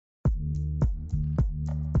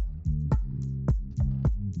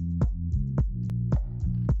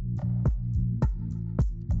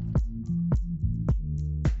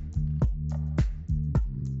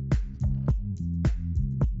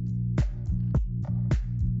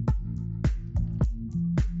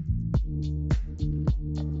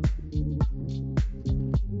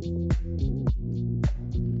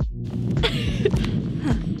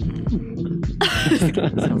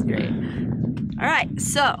Sounds great. All right,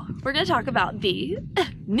 so we're gonna talk about the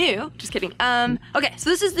new, just kidding. Okay, so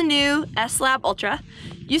this is the new S-Lab Ultra.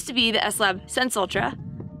 Used to be the S-Lab Sense Ultra.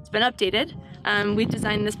 It's been updated. We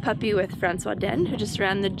designed this puppy with Francois Den, who just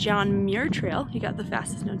ran the John Muir Trail. He got the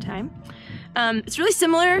fastest known time. It's really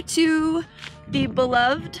similar to the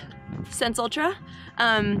beloved Sense Ultra.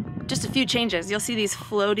 Just a few changes. You'll see these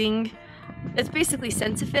floating, it's basically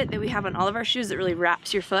SensiFit that we have on all of our shoes that really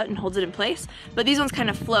wraps your foot and holds it in place. But these ones kind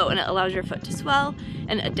of float and it allows your foot to swell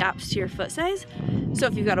and adapts to your foot size. So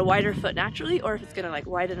if you've got a wider foot naturally, or if it's gonna like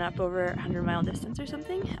widen up over a 100-mile distance or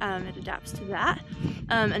something, it adapts to that.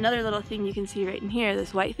 Another little thing you can see right in here,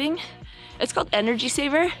 this white thing, it's called Energy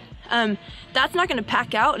Saver. That's not gonna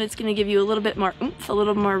pack out and it's gonna give you a little bit more oomph, a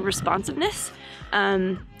little more responsiveness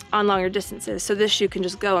on longer distances. So this shoe can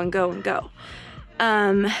just go and go and go.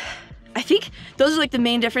 I think those are like the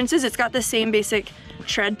main differences. It's got the same basic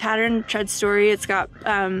tread pattern, tread story. It's got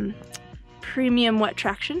premium wet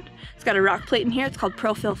traction. It's got a rock plate in here. It's called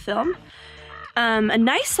Profil Film. A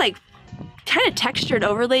nice like kind of textured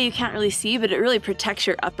overlay you can't really see, but it really protects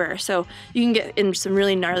your upper. So you can get in some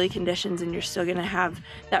really gnarly conditions and you're still gonna have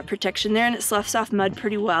that protection there, and it sloughs off mud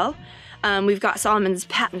pretty well. We've got Salomon's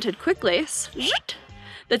patented quick lace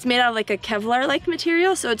that's made out of like a Kevlar-like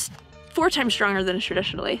material, so it's 4 times stronger than a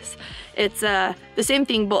traditional lace. It's the same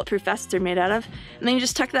thing bulletproof vests are made out of. And then you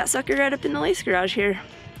just tuck that sucker right up in the lace garage here.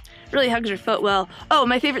 Really hugs your foot well. Oh,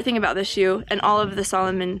 my favorite thing about this shoe and all of the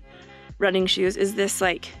Salomon running shoes is this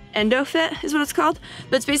like EndoFit is what it's called.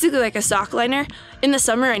 But it's basically like a sock liner. In the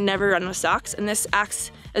summer, I never run with socks, and this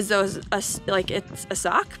acts as though it's a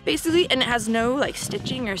sock basically, and it has no like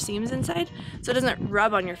stitching or seams inside. So it doesn't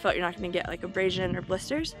rub on your foot. You're not gonna get like abrasion or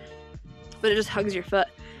blisters, but it just hugs your foot.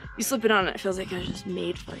 You slip it on and it feels like it was just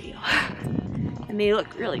made for you. And they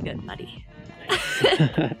look really good muddy.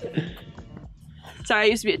 Sorry, I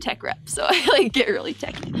used to be a tech rep, so I like get really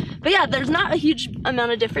techy. But yeah, there's not a huge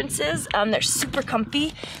amount of differences. They're super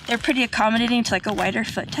comfy. They're pretty accommodating to like a wider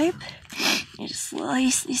foot type. You just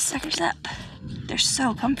lace these suckers up. They're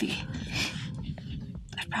so comfy.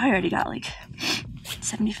 I've probably already got like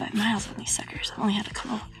 75 miles on these suckers. I've only had a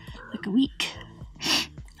couple, like a week. I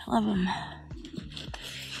love them.